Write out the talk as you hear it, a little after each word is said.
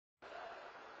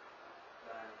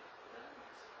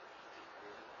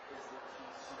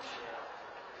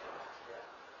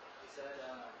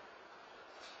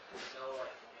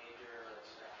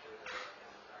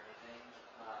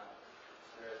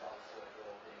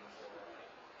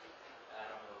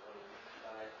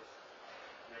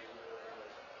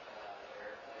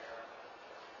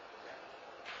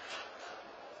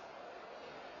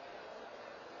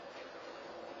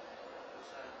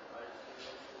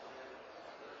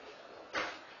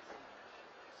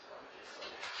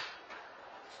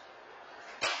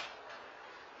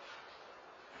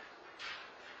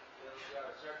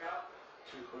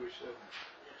247.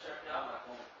 Check it out.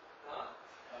 Huh?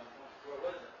 Where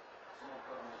was it? Someone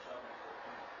put on the shop next to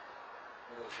the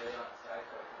it was there on the side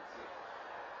so I couldn't see it.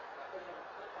 I couldn't even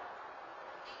click on it.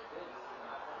 It did, this is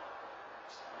my phone.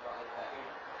 I brought it back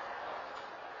here.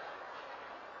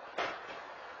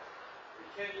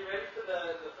 Ken, you ready for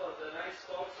the nice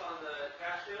folks on the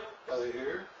cash deal? Are they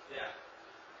here? Yeah.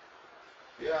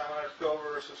 Yeah, I'm going to go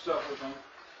over some stuff with them.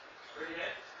 Bring it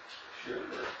in. Sure.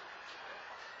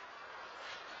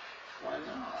 Why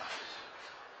not?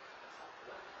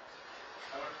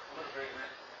 I want to bring him in.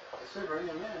 I said bring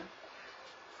him in.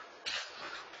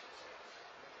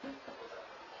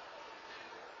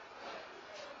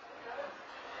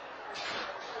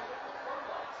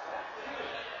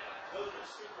 Those are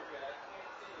super good. I can't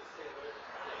seem to stay away from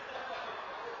them.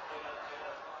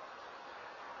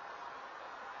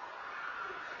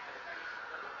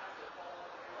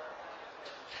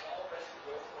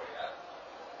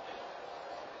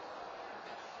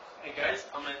 Hey guys,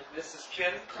 this is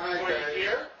Ken. Hi When guys. you're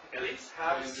here, at least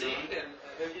have a seat and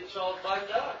he'll get you all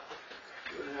buttoned up.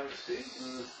 Go and have a seat.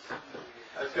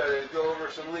 I've got to go over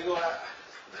some legal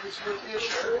things with you.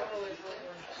 Sure.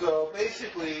 So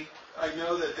basically, I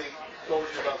know that they told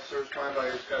you about the service plan, but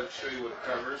I just got to show you what it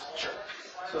covers. Sure.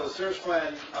 So the service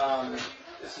plan,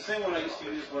 it's the same one I used to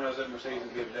use when I was at Mercedes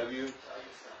and BMW.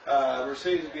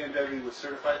 Mercedes and BMW would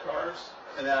certify cars,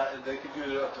 and that they could do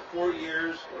it up to 4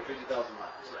 years or 50,000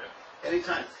 miles. Right.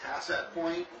 Anytime past that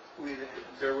point,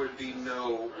 there would be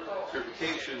no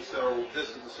certification, so this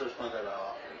is the service plan that I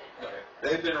offer. Okay.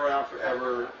 They've been around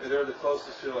forever. They're the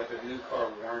closest to like a new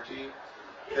car warranty,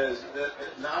 because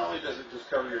not only does it just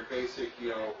cover your basic,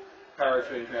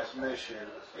 powertrain transmission,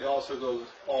 it also goes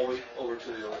all the way over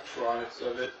to the electronics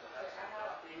of it.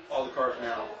 All the cars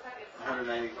now,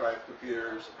 195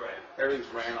 computers. Right.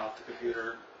 Everything's ran off the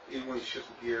computer. Even when you shift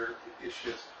the gear, it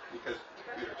shifts because the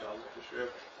computer tells it to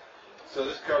shift. So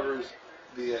this covers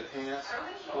the enhanced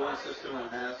cooling system,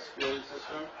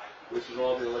 which is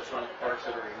all the electronic parts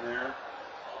that are in there.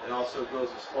 It also goes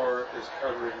as far as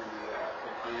covering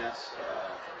the enhanced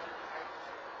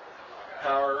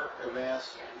power,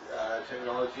 advanced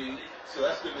technology. So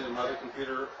that's going to be the mother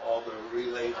computer, all the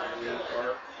relays on the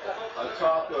car. On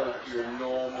top of your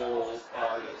normal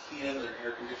heating and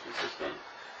air conditioning system.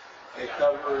 It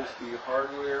covers the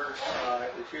hardware,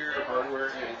 interior hardware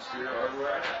and exterior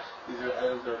hardware. These are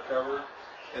items that are covered.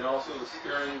 And also the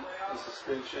steering, the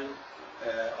suspension,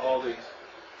 all the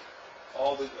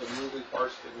moving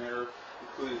parts in there,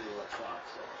 including the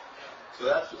electronics. So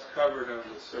that's what's covered under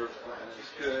the service plan. And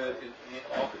it's good in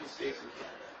all 50 states and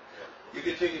Canada. You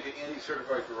can take it to any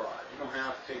certified garage. You don't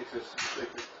have to take it to a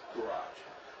specific garage.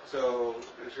 So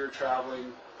if you're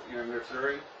traveling, in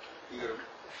Missouri, you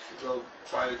go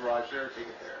buy the garage there, take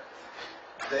it there.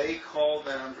 They call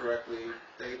them directly.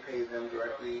 They pay them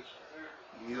directly.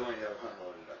 You only have $100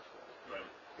 deductible. Right.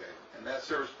 Okay. And that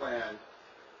service plan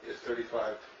is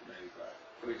 $35.95.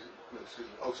 Excuse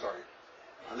me. Oh, sorry.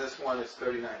 On this one, it's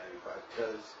 $39.95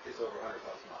 because it's over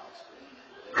 100,000 miles.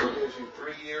 It gives you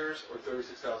 3 years or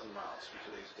 36,000 miles from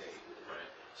today's date. Right.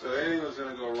 So if anything was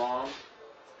going to go wrong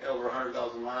over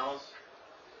 100,000 miles,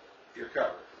 you're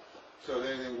covered. So if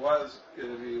anything was going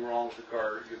to be wrong with the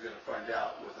car, you're going to find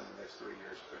out within the next 3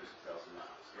 years, 36,000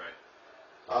 miles. Right.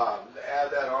 To add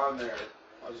that on there,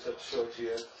 I'll just have to show it to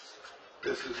you.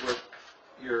 This is what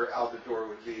your out the door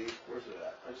would be. Where's it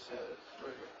at? I just had it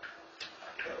right here.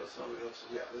 That was somebody else's.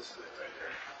 Yeah, this is it right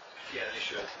there. Yeah, they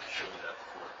should show me that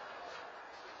before.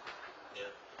 Yeah.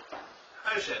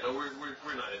 I understand. No, we're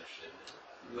not interested in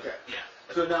it. Okay. Yeah.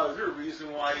 So now, is there a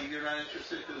reason why you're not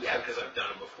interested? Yeah, because I've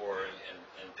done it before and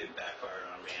did backfire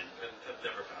on me, and I've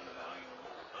never found the value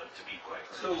to be quite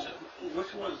frank. So,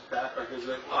 which one's backfire? Because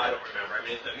I don't remember. I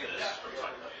mean, again, this is from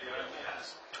talking about the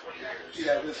past 20 years.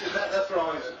 Yeah, that's what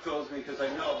always throws me, because I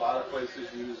know a lot of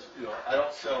places use, I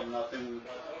don't sell nothing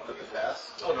but the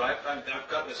best. Oh no, I've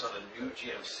got this on a new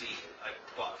GMC. I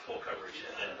bought full coverage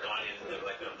and then gone in and they're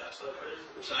like, no, that's not coverage.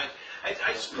 So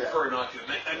I just prefer not to.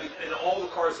 I mean, in all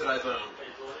the cars that I've owned,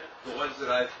 the ones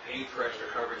that I've paid for extra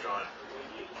coverage on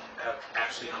have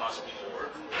actually cost me more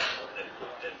than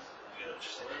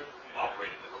just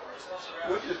operating the cars themselves.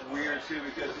 Which is weird too,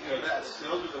 because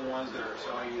those are the ones that are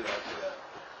selling you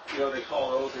like they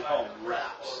call them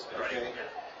wraps. Okay,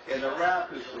 and the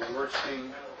wrap is the worst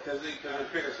thing because they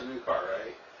figure it's a new car,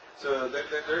 right? So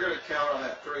they're going to count on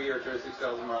that 3 year,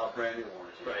 36,000 mile brand new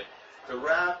warranty. Right. The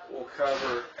wrap will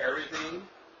cover everything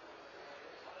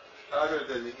other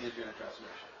than the engine and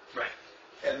transmission. Right.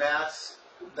 And that's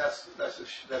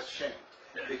a shame,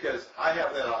 because I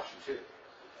have that option too.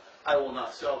 I will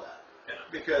not sell that.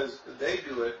 because they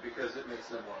do it because it makes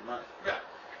them more money. Yeah.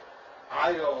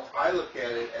 I don't. I look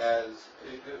at it as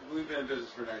we've been in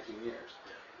business for 19 years,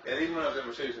 and even when I was at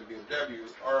Mercedes and BMW,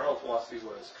 our whole philosophy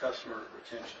was customer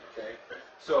retention. Okay,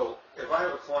 so if I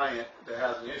have a client that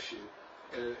has an issue,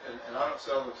 and I don't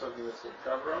sell them something that's going to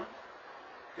cover them,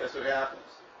 guess what happens?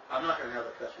 I'm not going to have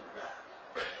that customer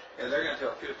back, and they're going to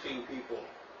tell 15 people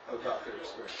about their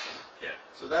experience. Yeah.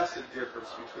 So that's the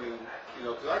difference between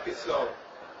because I could sell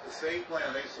the same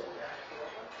plan they sold,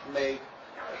 make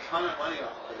a ton of money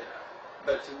off of it.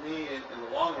 But to me, in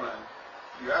the long run,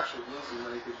 you're actually losing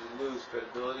money because you lose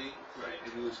credibility,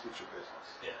 and you lose future business.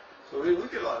 Yeah. So we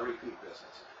get a lot of repeat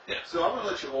business. Yeah. So I'm going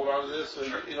to let you hold on to this. So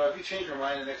sure. if you change your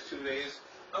mind in the next 2 days,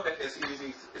 okay, it's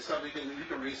easy. It's something you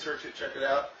can research it, check it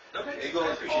out. Okay. It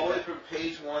goes all the way from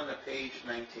page 1 to page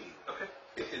 19. Okay.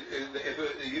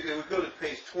 It would go to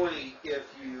page 20 if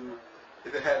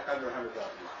it had under 100,000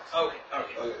 miles. Okay.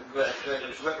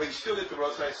 But you still get the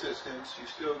roadside assistance. You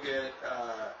still get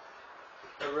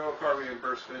a rental car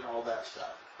reimbursement, all that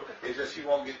stuff. Okay. It's just you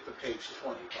won't get the page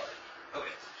 20 part.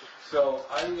 Okay. So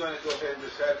I'm going to go ahead and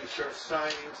just have you start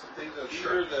signing some things. These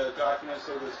are the documents.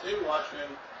 So the state of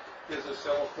Washington gives us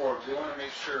several forms. They want to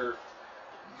make sure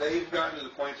they've gotten to the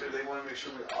point where they want to make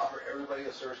sure we offer everybody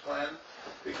a service plan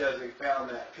because they found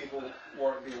that people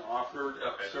weren't being offered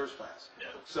service plans.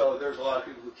 Yeah. So there's a lot of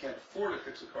people who can't afford to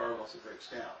fix a car once it breaks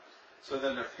down. So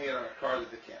then they're paying on a car that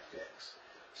they can't fix.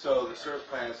 So the service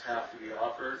plans have to be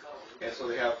offered, and so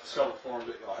they have several forms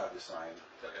that you'll have to sign.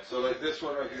 Okay. So like this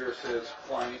one right here says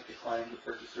client declining to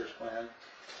purchase service plan.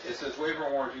 It says waiver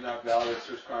of warranty not valid if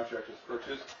service contract is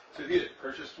purchased. So if you had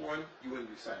purchased one, you wouldn't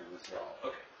be signing this at all.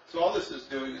 Okay. So all this is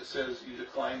doing, it says you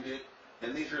declined it,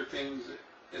 and these are things,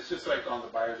 it's just like on the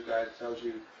buyer's guide, it tells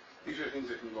you these are things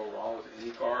that can go wrong with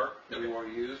any car that you want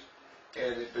to use.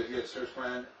 And if you had a service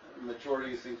plan, the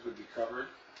majority of things would be covered.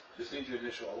 Just need to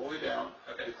initial all the way down,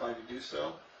 decline to do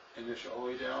so, initial all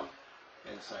the way down,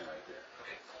 and sign right there.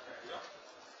 Okay.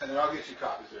 And then I'll get you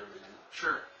copies of everything.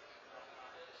 Sure.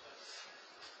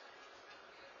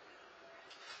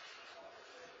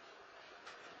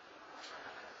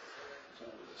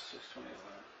 It's 6:21.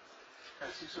 God,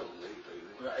 it's so late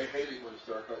lately. I hate it when it's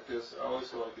dark like this. I always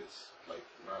feel like it's like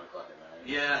 9 o'clock at night.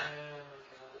 Yeah.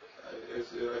 I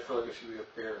feel like I should be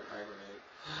up there and hibernate.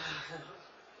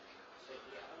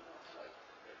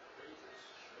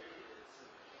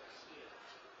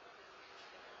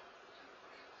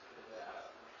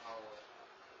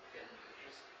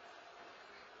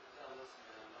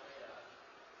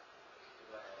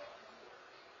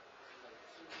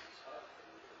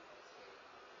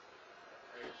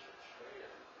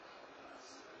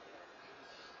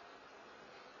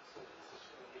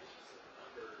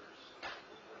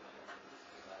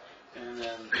 And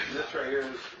then this right here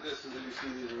is, you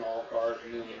see these in all cars,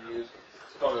 new and used.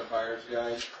 It's called a buyer's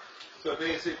guide. So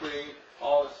basically,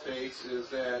 all it states is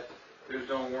that there's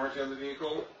no warranty on the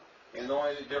vehicle, and the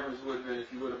only difference would have been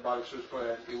if you would have bought a service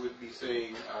plan, it would be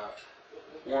saying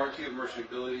warranty of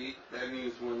merchantability. That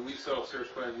means when we sell a service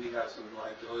plan, we have some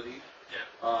liability.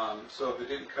 Yeah. So if it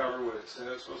didn't cover what it said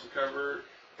it was supposed to cover,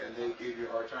 and they gave you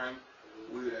a hard time,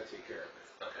 we would have to take care of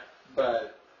it. Okay.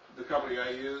 But the company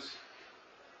I use,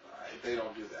 they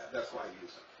don't do that. That's why I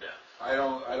use them. Yeah. I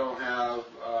don't have.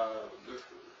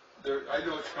 I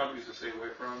know which companies to stay away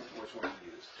from and which ones to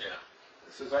use. Yeah.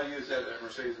 Since I use that at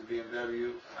Mercedes and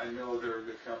BMW, I know they're a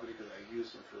good company because I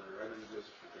use them I've been in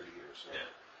business for 30 years. So. Yeah.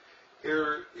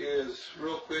 Here is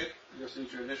real quick. You just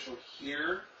need your initial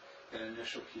here and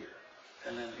initial here,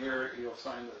 and then here you'll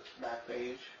sign the back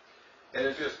page, and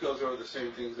it just goes over the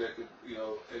same things that could,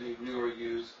 any new or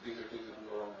used. These are things that can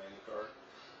go wrong with any car.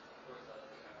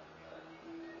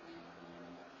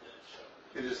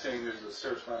 It's just saying there's a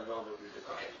service plan available if you're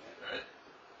declining it. All right.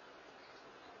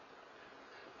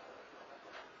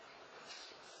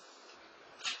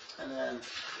 And then,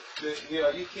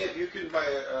 you can buy,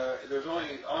 there's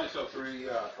only sell 3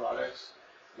 products.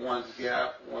 One's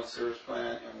Gap, one's Service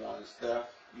Plan, and one's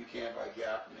Theft. You can't buy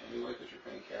Gap anyway because you're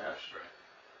paying cash.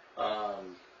 Right.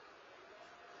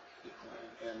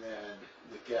 And then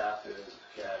the Gap is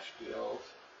cash bill,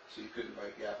 so you couldn't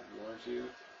buy Gap if you wanted to.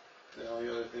 The only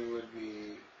other thing would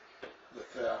be the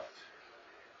Theft,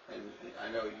 and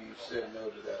I know you said no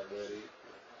to that already.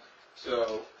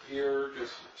 So here,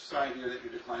 just sign here that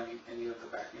you're declining any of the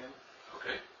back end.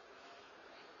 Okay.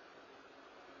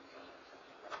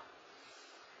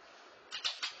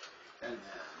 And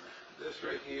then this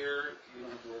right here, you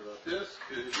don't have to worry about this,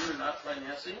 because if you're not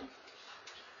financing,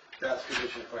 that's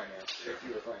conditional finance. If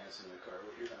you were financing the car,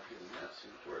 but you're not doing that,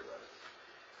 so you don't have to worry about it.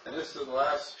 And this is the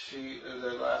last sheet,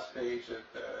 the last page that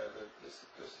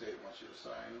the state wants you to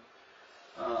sign.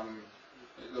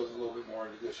 It goes a little bit more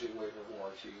into negotiated waiver of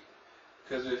warranty.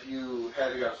 Because if you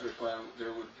had to go through the plan,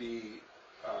 there would be,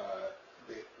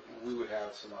 we would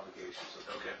have some obligations. So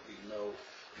there would be no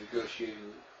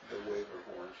negotiating the waiver of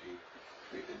warranty.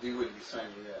 You wouldn't be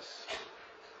signing this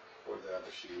or the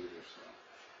other sheet either. So.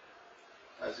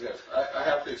 I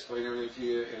have to explain everything to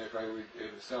you, and if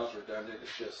it sounds redundant,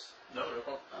 it's just no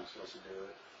problem. I'm supposed to do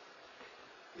it.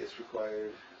 It's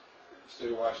required. The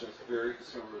state of Washington is very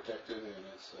consumer protective, and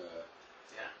it's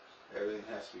everything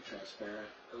has to be transparent.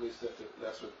 At least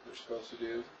that's what they're supposed to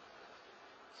do.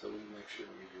 So we make sure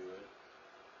we do it.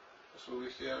 That's why we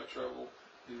stay out of trouble.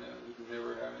 You know, we can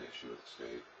never have an issue with the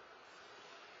state.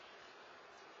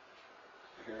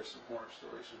 I hear some horror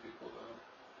stories from people though.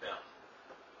 Yeah.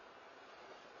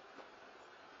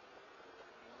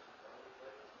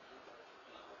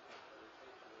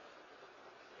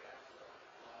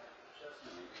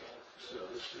 So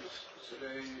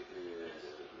today is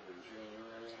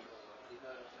January.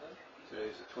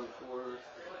 Today's the 24th.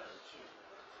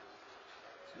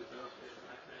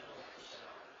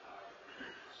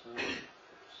 2020.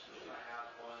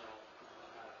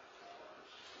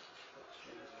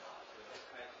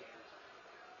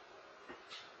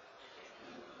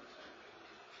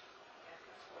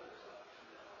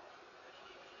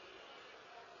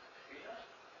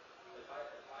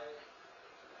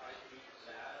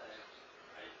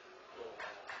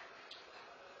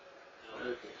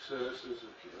 Okay, so this is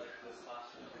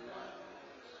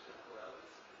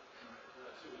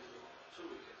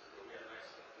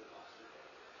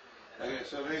okay,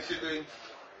 so basically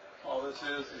all this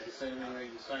is the same thing that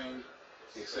you signed,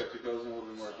 except it goes in a little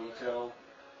bit more detail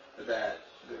that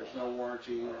there's no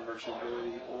warranty or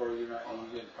merchantability, or you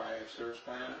didn't buy a service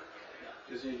plan.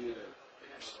 Just need you to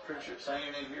print sign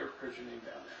your name here, print your name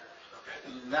down there. Okay.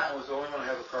 And that was the only one I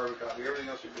have a carbon copy. Everything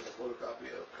else you get a photocopy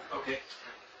of. Okay.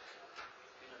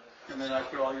 And then I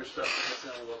put all your stuff in this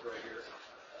envelope right here.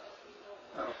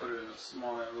 I don't put it in a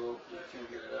small envelope. You can't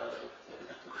get it out of.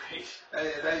 Great.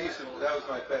 That was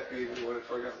my pet peeve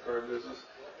before I got the car business.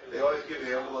 They always give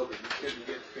you the envelope, but you couldn't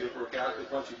get the paperwork out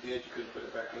because once you did, you couldn't put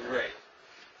it back in. Right.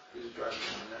 You just drive me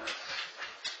nuts.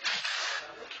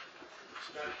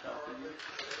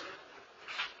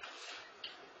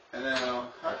 And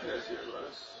now, how can I see it,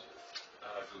 Russ?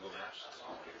 Google Maps.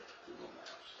 Okay, Google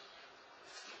Maps.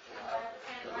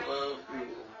 I love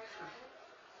Google.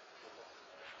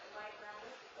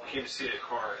 I came to see a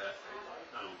car at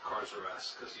Cars R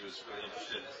Us because he was really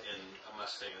interested in a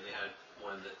Mustang, and they had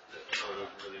one that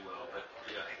photoed really well, but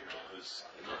yeah, it was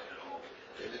not at all.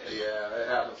 Yeah, it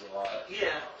happens a lot.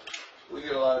 Yeah. We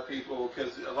get a lot of people,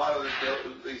 because a lot of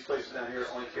these places down here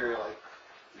only carry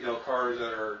cars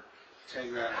that are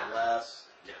 10 grand or less,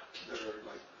 that are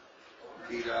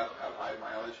beat up, have high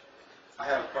mileage. I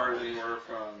have cars anywhere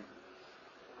from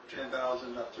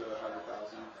 10,000 up to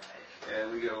 100,000,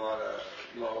 and we get a lot of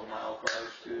low mile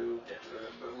cars too.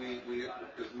 But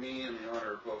because me and the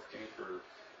owner both came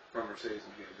from Mercedes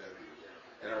and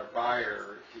BMW, and our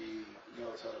buyer, he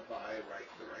knows how to buy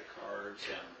the right cars.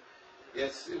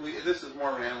 This is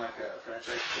more ran like a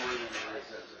franchise store than it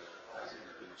is as an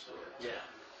independent store. Yeah.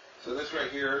 So this right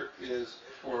here is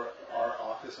for our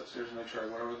office upstairs. Make sure I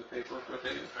went over the paperwork with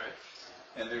you. Right.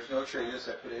 And there's no trade-in,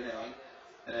 so I put in A.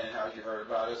 And then how you heard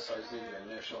about us, so I just need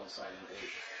an initial and sign-in date.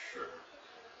 Sure.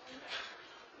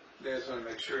 They just want to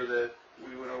make sure that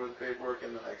we went over the paperwork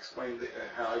and I explained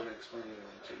how I've been explaining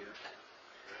it to you.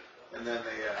 And then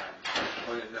they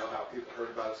wanted to know how people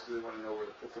heard about us because they want to know where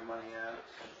to put their money at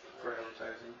for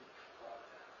advertising.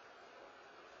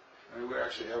 I mean, we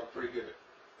actually have pretty good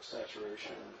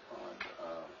saturation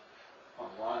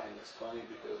online. It's funny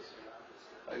because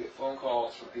I get phone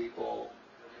calls from people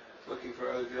looking for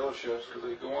other dealerships because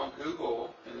they go on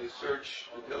Google and they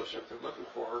search the dealership they're looking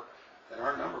for, and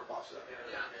our number pops up.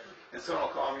 Yeah. And someone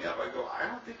will call me up. I go, I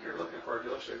don't think you're looking for a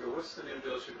dealership. I go, what's the new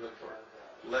dealership you're looking for?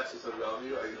 Lexus of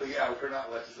Bellevue. I go, yeah, we're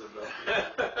not Lexus of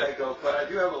Bellevue. I go, but I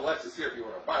do have a Lexus here if you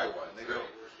want to buy one. They go,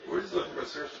 we're just looking for a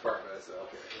search department. I said,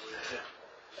 okay.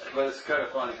 But it's kind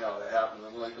of funny how that happens.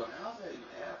 I'm like, how's that even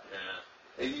happen?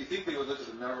 Yeah. And you think they would look at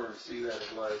the number and see that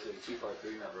it was a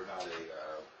 253 number, not a,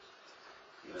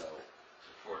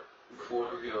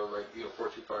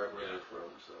 425 where they're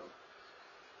from. So.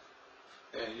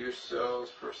 And your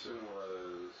salesperson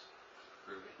was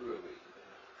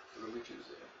Ruby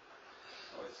Tuesday.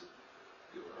 Oh, it's a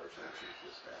good hard time to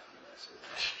this back when I say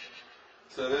that.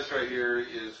 So this right here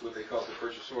is what they call the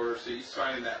purchase order. So you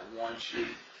sign that one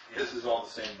sheet. This is all the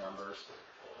same numbers.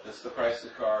 That's the price of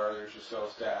the car. There's your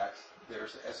sales tax.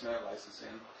 there's estimate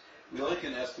licensing. We only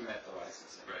can estimate the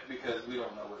licensing Right. because we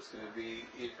don't know what it's going to be.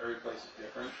 Every place is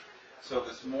different. So if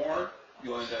it's more,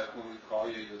 you'll end up, when we call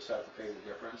you, you'll just have to pay the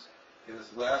difference. If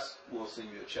it's less, we'll send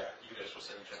you a check. You guys will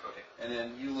send a check, okay. And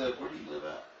then where do you live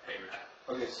at? Hayward.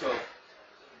 Okay, so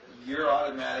you're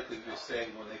automatically just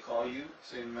saying when they call you,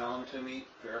 say mail them to me,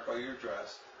 verify your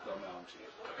address, they'll mail them to you.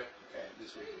 Okay. Okay,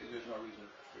 this way, there's no reason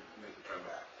for you to make it come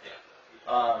back. Yeah.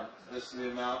 This is the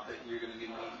amount that you're going to give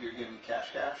me. You're giving me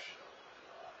cash,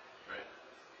 Right.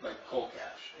 like cold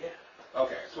cash. Yeah.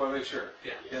 Okay, just want to make sure.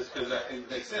 Yeah. Just because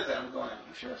they said that, I'm going.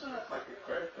 You sure it's not like a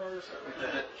credit card or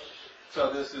something?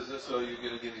 So this is so you're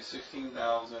going to give me $16,000. $25.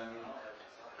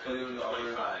 You're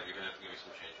going to have to give me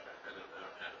some change back. I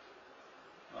don't have.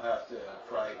 I'll have to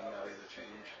probably email you the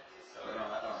change. I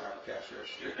don't have a cash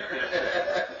register.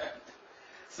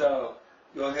 So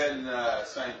go ahead and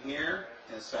sign here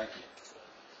and sign here.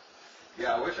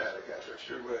 Yeah, I wish I had a cash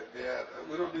register, but yeah,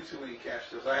 we don't do too many cash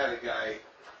deals. I had a guy,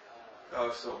 I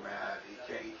was so mad. He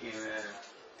came in,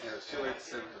 and it was too late to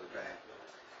send him to the bank.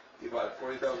 He bought a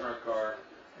 $40,000 car,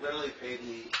 literally paid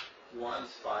me ones,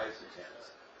 fives, and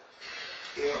tens.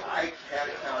 I had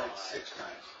it counted 6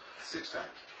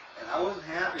 times. And I wasn't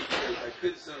happy because I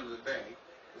couldn't send him to the bank,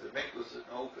 because the bank wasn't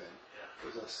open. It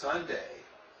was a Sunday,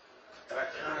 and I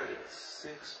counted it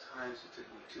 6 times. It took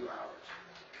me 2 hours.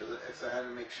 Because I had to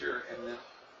make sure, and then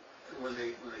when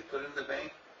they put it in the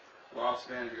bank, the office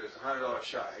manager goes, $100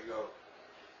 shy. I go,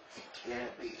 it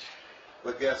can't be.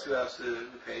 But guess who has to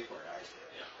pay for it? I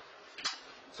did. Yeah.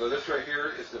 So this right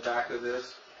here is the back of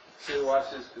this. State of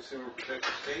Washington's Consumer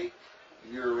Protection State.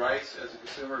 Your rights as a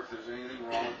consumer, if there's anything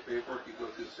wrong with the paperwork, you go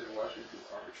to the state of Washington to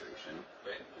arbitration.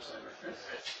 Right. Just like this.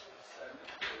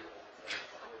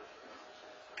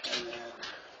 And then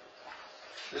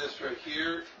this right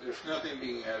here, there's nothing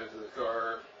being added to the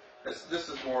car. This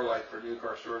is more like for new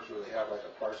car stores where they have like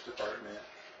a parts department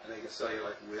and they can sell you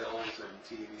like wheels and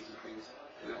TVs and things.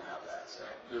 We don't have that, so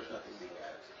there's nothing being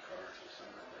added to the car.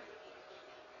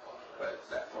 But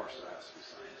that form still has to be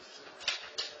signed.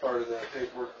 Part of the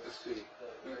paperwork the state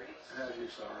has you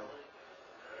sign.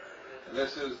 And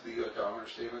this is the odometer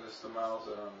statement. This is the miles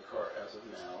that are on the car as of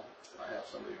now. I have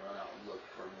somebody run out and look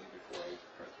for me before I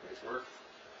print the paperwork.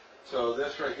 So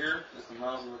this right here is the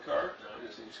miles on the car.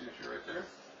 There's the signature right there.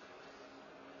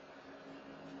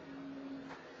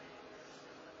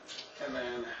 And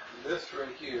then this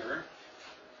right here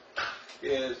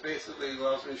is basically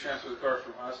allows me to transfer the car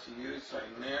from us to you, sign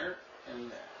there and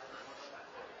there.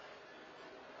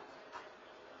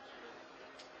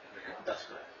 That's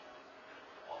correct.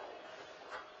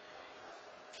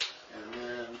 And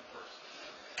then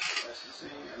that's the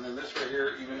same. And then this right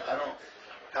here, even I don't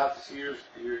have to see your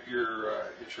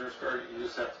insurance card. You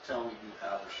just have to tell me you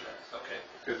have insurance. Okay.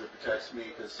 Because it protects me.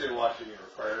 Because state of Washington, you're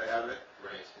required to have it.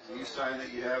 Right. If you sign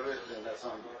that you have it, then that's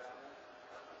on you.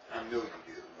 I know you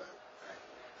do, but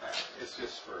it's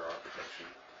just for our protection.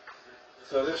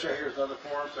 So this right here is another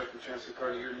form, so I can transfer the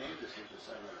card to your name. Just need to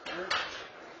sign that card.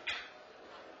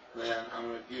 Then I'm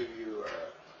going to give you,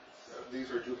 these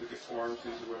are duplicate forms.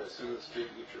 These are what I send to the state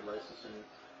to get your license and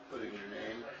put in your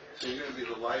name. So you're going to be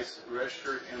the licensed,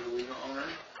 registered, and the legal owner.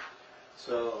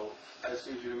 So I just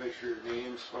need you to make sure your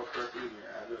name is spelled correctly and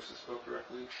your address is spelled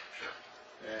correctly. Sure.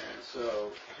 And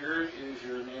so here is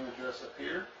your name and address up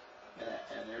here.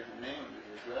 And there's your name and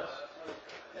your address.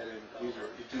 And then these are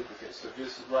your duplicates. So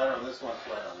this is right on this one, it's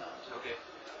right on that one. Okay.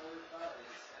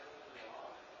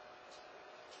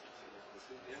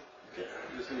 Okay,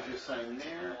 this is your sign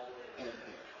there and here.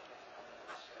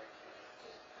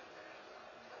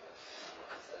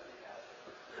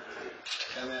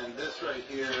 And then this right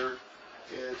here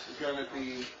is going to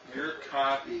be your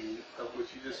copy of what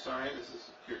you just signed. This is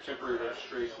your temporary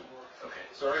registration. Okay.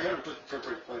 So I haven't put the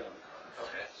temporary plate on the car.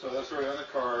 Okay. So that's already on the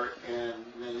car, and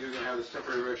then you're going to have this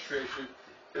temporary registration.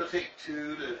 It'll take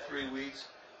 2 to 3 weeks.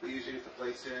 We usually get the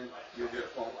plates in. You'll get a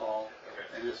phone call,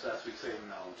 and just ask me to say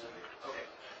mail them to me. Okay.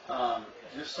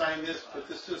 Just sign this, put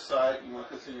this to the side. You want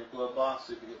this in your glove box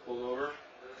if you get pulled over.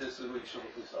 This is what you show the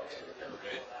police officer.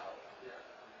 Okay.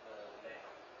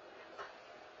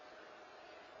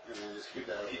 And then just keep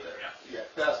that over Keep there. it, Yeah,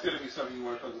 that's going to be something you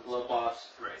want to put in the glove box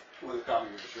Right. with a copy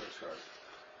of your insurance card.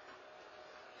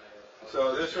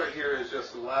 So this right here is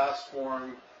just the last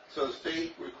form. So the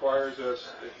state requires us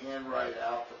to handwrite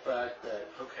out the fact that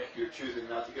you're choosing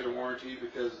not to get a warranty,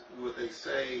 because what they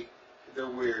say, they're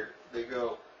weird. They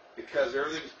go, because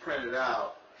everything's printed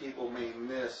out, people may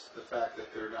miss the fact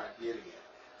that they're not getting it.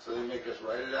 So they make us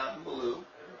write it out in blue,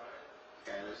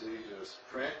 and it's easy to just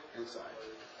print and sign.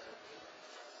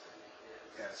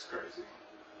 Yeah, it's crazy.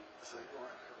 It's like,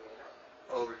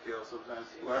 overkill sometimes.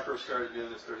 When I first started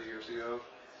doing this 30 years ago,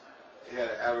 you had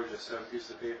an average of 7 pieces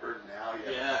of paper. Now you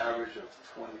have an average of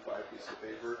 25 pieces of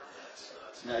paper.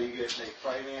 Now you get they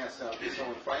finance. Now get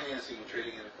someone financing and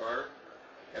trading in a car,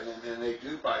 and then they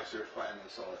do buy search plan and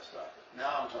all that stuff.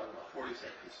 Now I'm talking about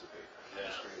 47 pieces of paper.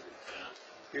 That's crazy.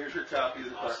 Here's your copy of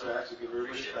the Carfax. I'll give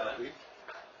everybody a copy.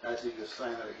 I think you just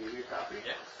sign that I gave you a copy.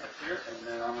 Right here, and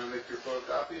then I'm going to make your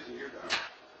photocopies, and you're done.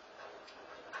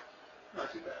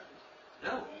 Not too bad.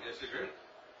 No, you guys are great.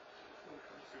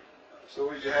 So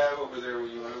what did you have over there when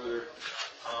you went over there?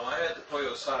 I had the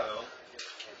pollo asado.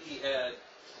 He had.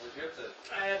 What did you have the?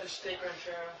 I had the steak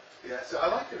ranchero. Yeah, so I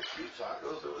like their street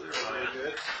tacos over there. They're really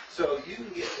good. So you can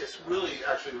get, it's really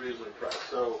actually reasonably priced.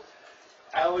 So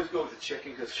I always go with the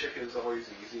chicken because chicken is always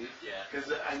easy. Yeah. Because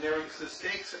the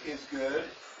steaks is good,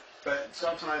 but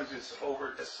sometimes it's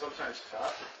sometimes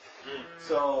tough. Mm.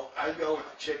 So I go with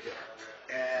the chicken,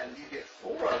 and you get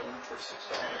 4 of them for $6.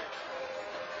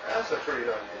 That's a pretty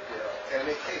darn good deal, and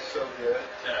they taste so good.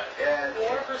 Yeah. And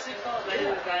 $4 for $6. That is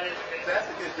amazing. that's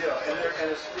a good deal, and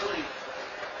it's really.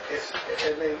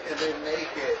 They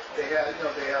make it. They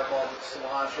have all the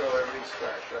cilantro, everything's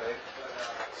fresh, right?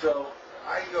 So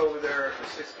I can go over there for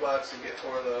 $6 and get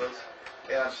 4 of those,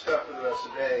 and I'm stuffed for the rest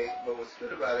of the day. But what's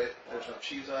good about it? There's no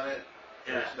cheese on it.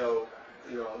 There's no,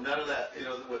 none of that.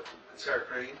 With sour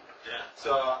cream. Yeah.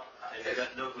 So and you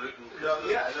got no gluten.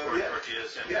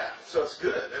 Tortillas. Yeah. So it's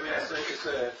good. I mean, I think it's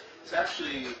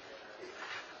actually.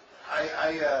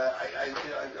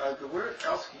 Where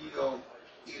else can you go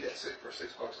eat at for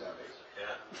 $6 nowadays?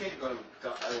 Yeah. You can't go to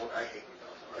McDonald's. I hate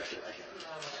McDonald's. I can't.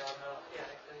 Oh my God, no. Yeah,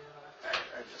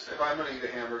 I just, if I'm going to eat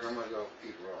a hamburger, I'm going to go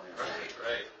eat raw hamburger.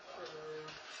 Right.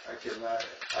 I cannot.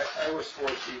 I was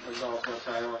forced to eat McDonald's one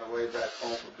time on the way back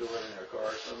home from delivering a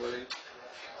car to somebody.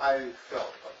 I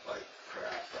felt like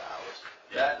crap for hours.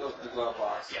 That goes in the glove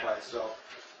box by itself.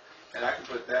 And I can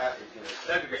put that in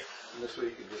That'd be great. And this way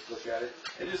you can just look at it.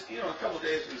 And just, in a couple of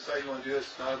days when you decide you want to do it,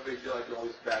 it's not a big deal. I can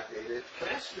always backdate it. Can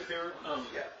I ask you a favor?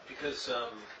 Yeah. Because,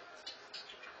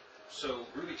 so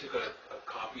Ruby took a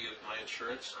copy of my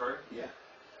insurance card. Yeah.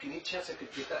 Any chance I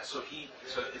could get that so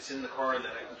it's in the car and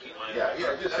then I can keep mine? Yeah,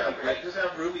 just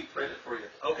have Ruby print it for you.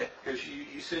 Okay. Because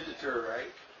you sent it to her,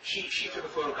 right? She took a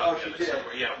photocopy of it did.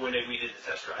 somewhere. Yeah, when we did the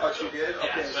test drive. Oh, she did? Yeah,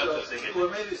 Okay, so that's what I was thinking. well,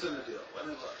 maybe it's in the deal. Let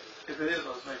me look. If it is,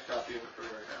 I'll just make a copy of it for you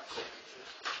right now. Cool.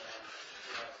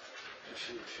 And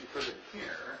she put it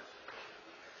here.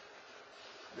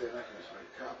 Then I can just make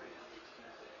a copy.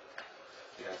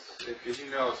 Yes, because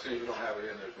as soon as you don't have it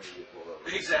in there, it's going to get pulled over.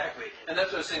 Exactly. And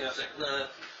that's what I was saying. I was like,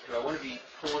 do I want to be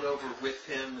pulling over with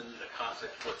him and the cops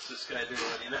like, what's this guy doing?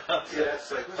 Yeah,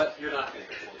 it's like, but you're not going to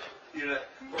get pulled over. You're not,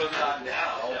 well, not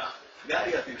now. Yeah. Now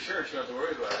you got the insurance, you don't have to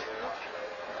worry about it,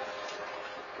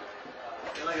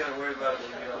 You're not going to worry about it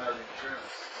when you don't have the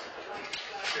insurance.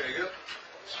 There you go.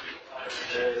 Sweet.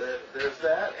 There's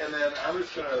that, and then I'm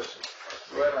just going to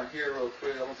write on here real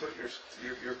quick. I'm going to put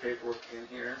your paperwork in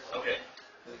here. Okay.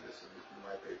 I think this is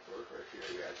my paperwork right here.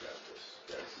 Yeah, I got this.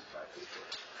 This is my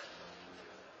paperwork.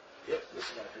 Yep, this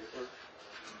is my paperwork.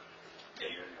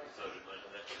 Yeah, you're loaded mine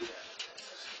on that. Yeah.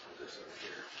 Put this over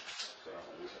here. So I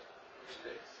don't lose it.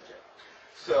 Okay.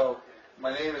 So, my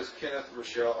name is Kenneth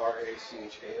Rachel,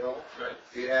 Rachal. Right.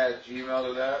 If you add Gmail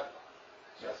to that,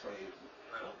 that's my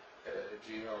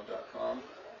gmail.com.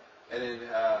 And then,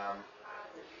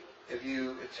 if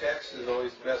you text is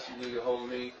always best. You need to get a hold of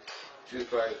me,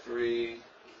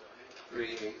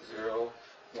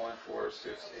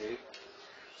 253-380-1468.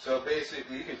 So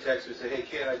basically, you can text me and say, hey,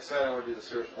 Ken, I decided I want to do the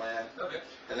search plan. Okay.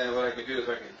 And then what I can do is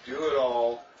I can do it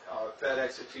all, I'll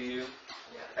FedEx it to you,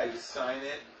 have you sign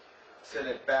it, send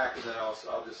it back, and then I'll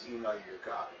just email you your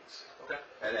copies. Okay.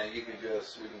 And then we can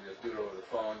just do it over the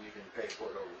phone. You can pay for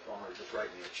it over the phone, or just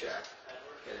write me a check,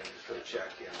 and then just put a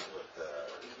check in with the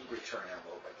return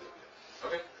envelope I give you.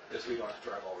 Okay. Just so we don't have to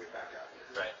drive all the way back out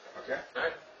here. Right. Okay? All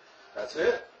right. That's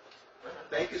it.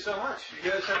 Thank you so much. You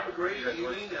guys have a great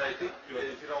evening, and I think,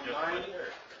 if you don't mind.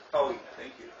 Oh,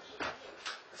 thank you.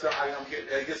 So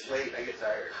it gets late, I get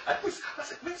tired. I was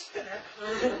like, what's that?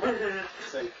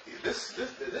 It's like, this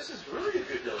is really a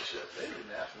good dealership. They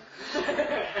didn't have to.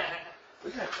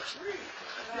 We got it for free.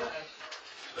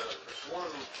 There's one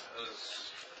is,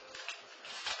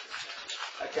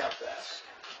 I count fast.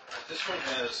 this one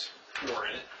has 4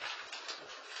 in it.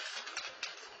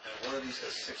 And one of these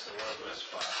has 6 and one of them has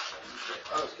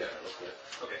 5. I'll just get it real quick.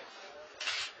 Okay.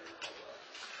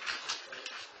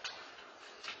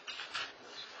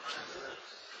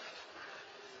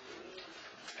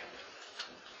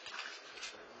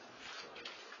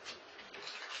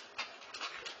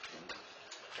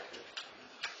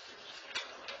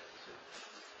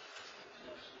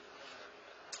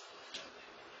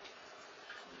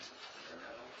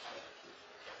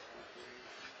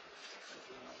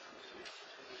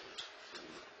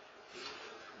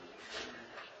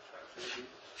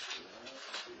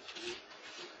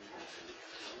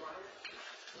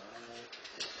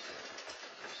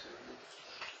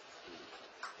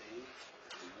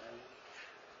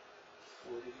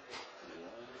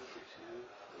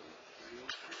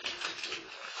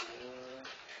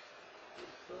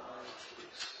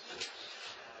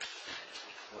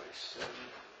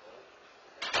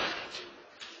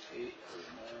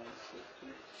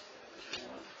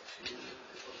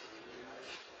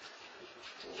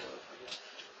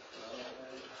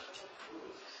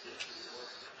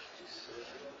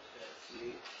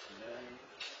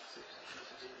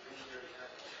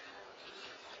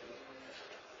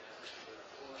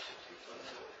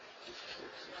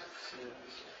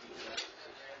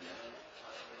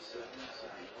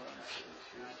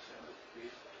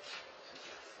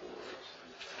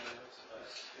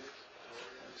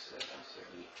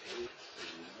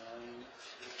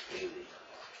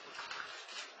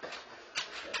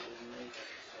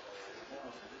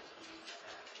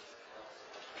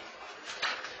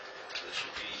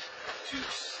 should be 2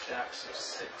 stacks of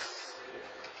 6.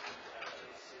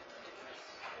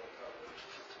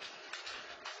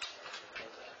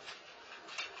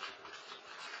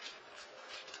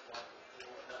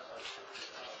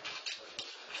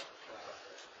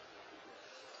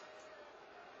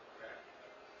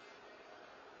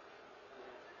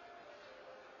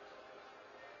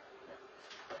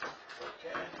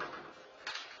 Okay.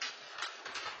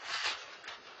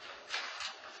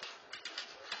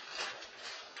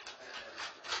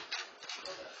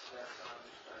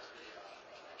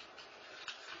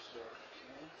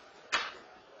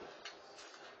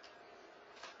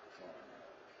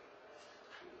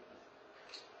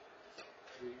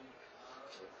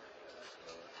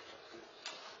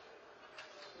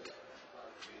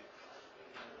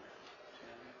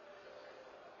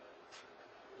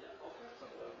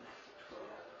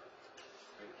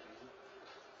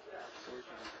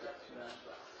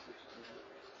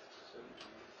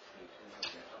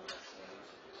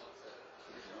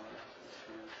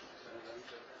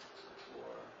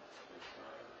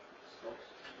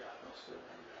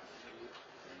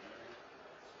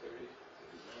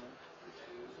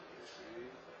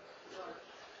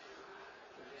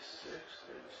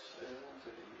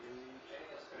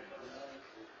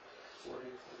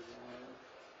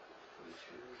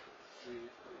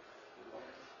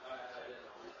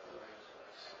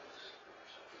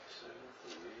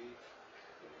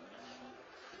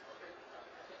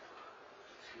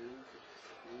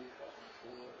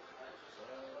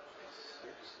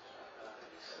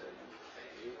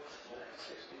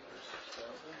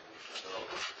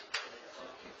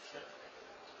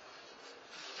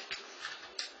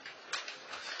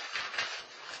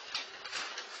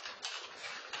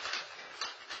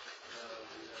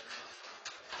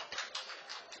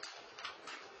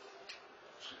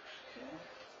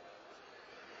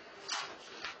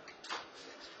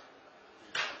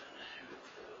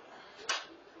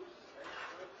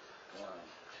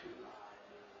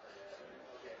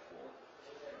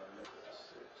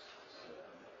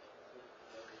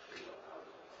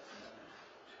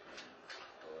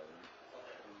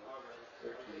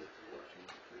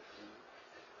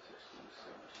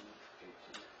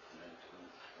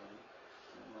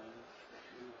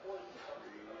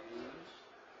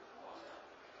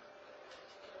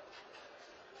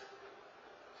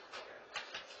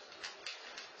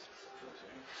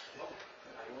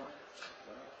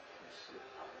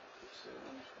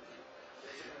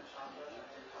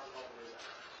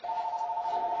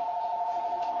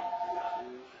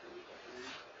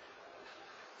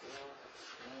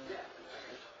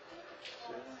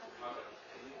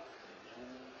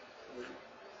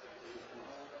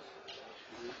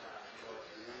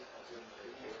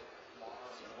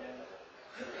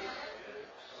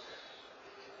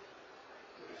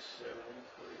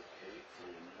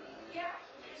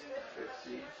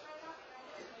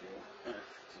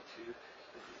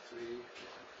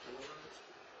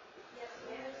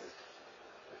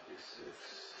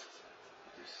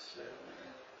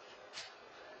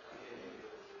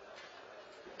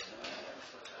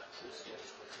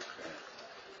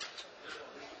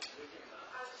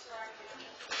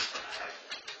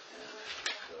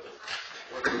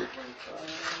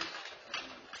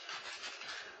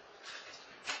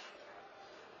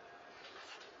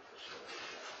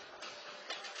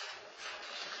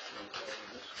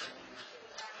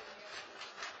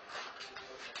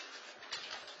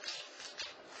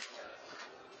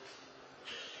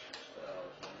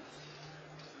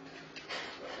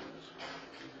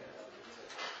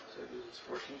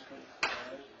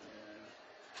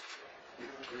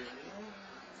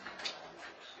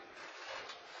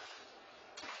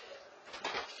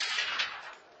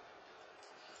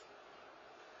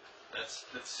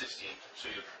 That's 16. So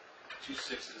you have 2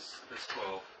 6s. That's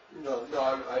 12. No,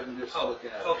 I'm just looking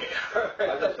at Okay.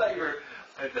 I I thought you were.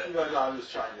 No, I'm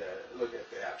just trying to look at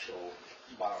the actual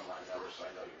bottom line numbers so I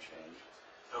know your change.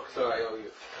 Okay. So I owe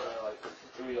you like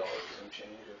 $3 and some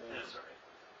change, I think. That's all right.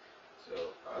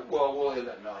 So, well, we'll end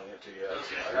up mailing it to you.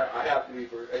 Okay. I have to be,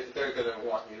 they're going to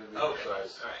want me to be Okay.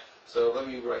 precise. All right. So let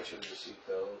me write you the receipt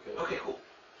though, okay? Okay, cool.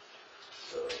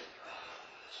 So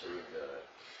we've got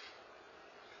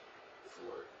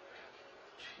 14,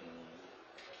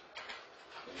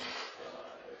 25,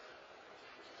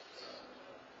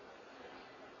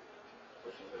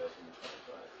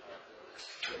 14,025.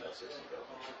 Yeah, that's 16,000.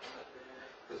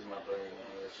 This is my bringing in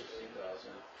here, 16,000.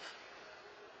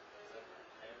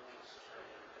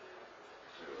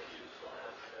 025.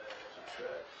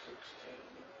 Subtract 16.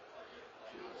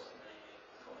 2, 1,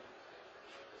 20.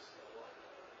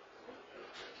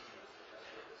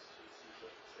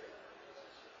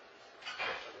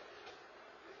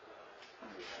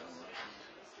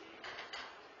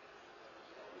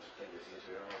 think it's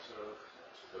easier also.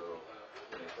 So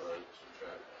 25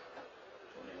 subtract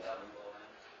 21.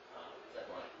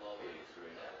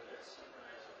 83.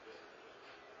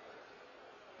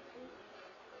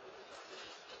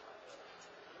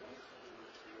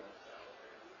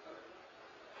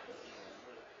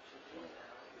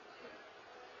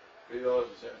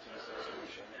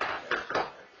 $3.17.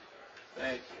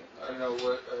 Thank you. I don't know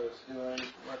what I was doing.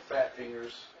 My fat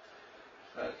fingers.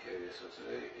 Okay, so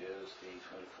today is the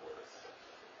 24th.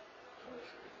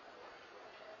 23.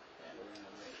 And we're going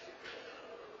to make it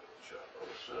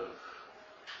Joseph.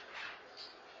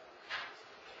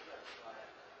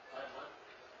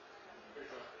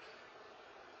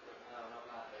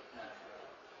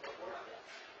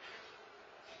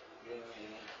 Give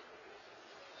me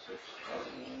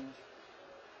 16,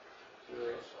 0, 2,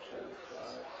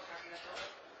 5.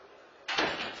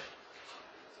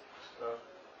 Stop.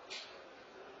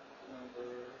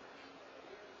 Number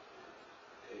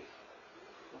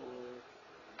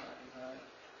 8499.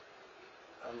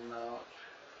 Amount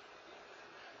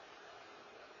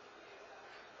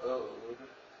owed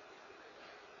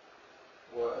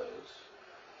was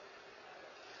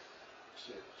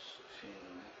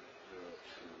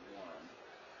 16,021.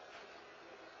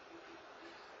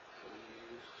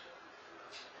 Please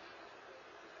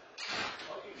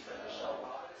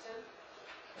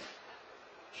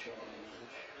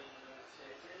change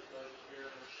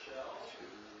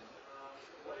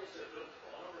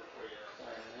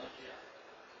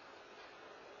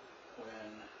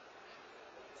when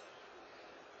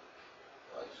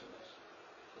license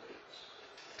plates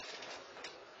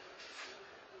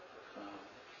come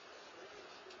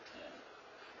in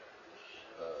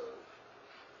of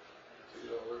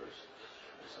 $3.17.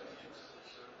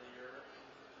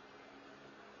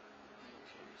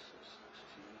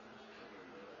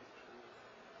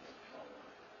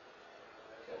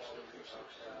 Catch the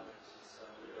 316.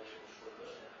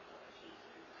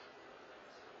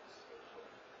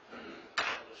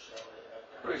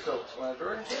 Pretty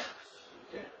self-explanatory. Yeah.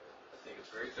 I think it's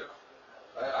very thorough.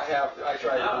 I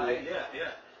try to do it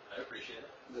Yeah. I appreciate it.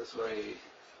 this way.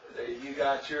 You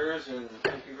got yours, and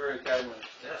thank you very kindly.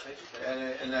 Yeah, thank you.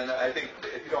 And then I think,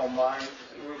 if you don't mind,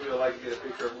 we would like to get a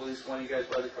picture of at least one of you guys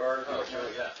by the car. Oh, sure,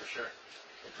 yeah, for sure.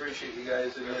 Appreciate you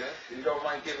guys, and if you don't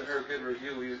mind giving her a good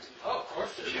review. Oh, of course.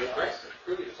 She was great.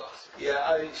 Ruby was awesome. Yeah,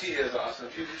 I mean, she is awesome.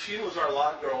 She was our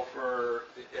lot girl for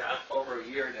over a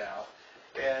year now,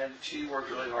 and she worked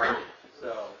really hard.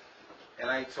 So, and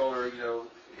I told her,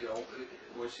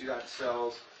 when she got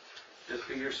cells, just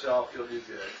be yourself, you'll do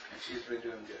good, and she's been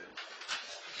doing good.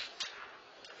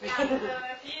 Yeah, so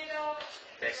if you don't...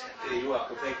 Thanks. Yeah, you're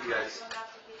welcome. Thank you, guys.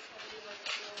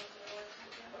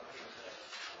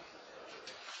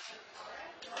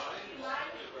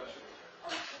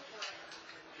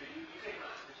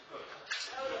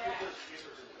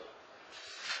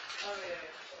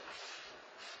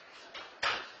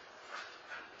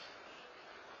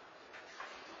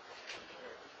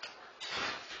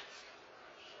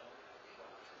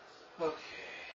 Okay.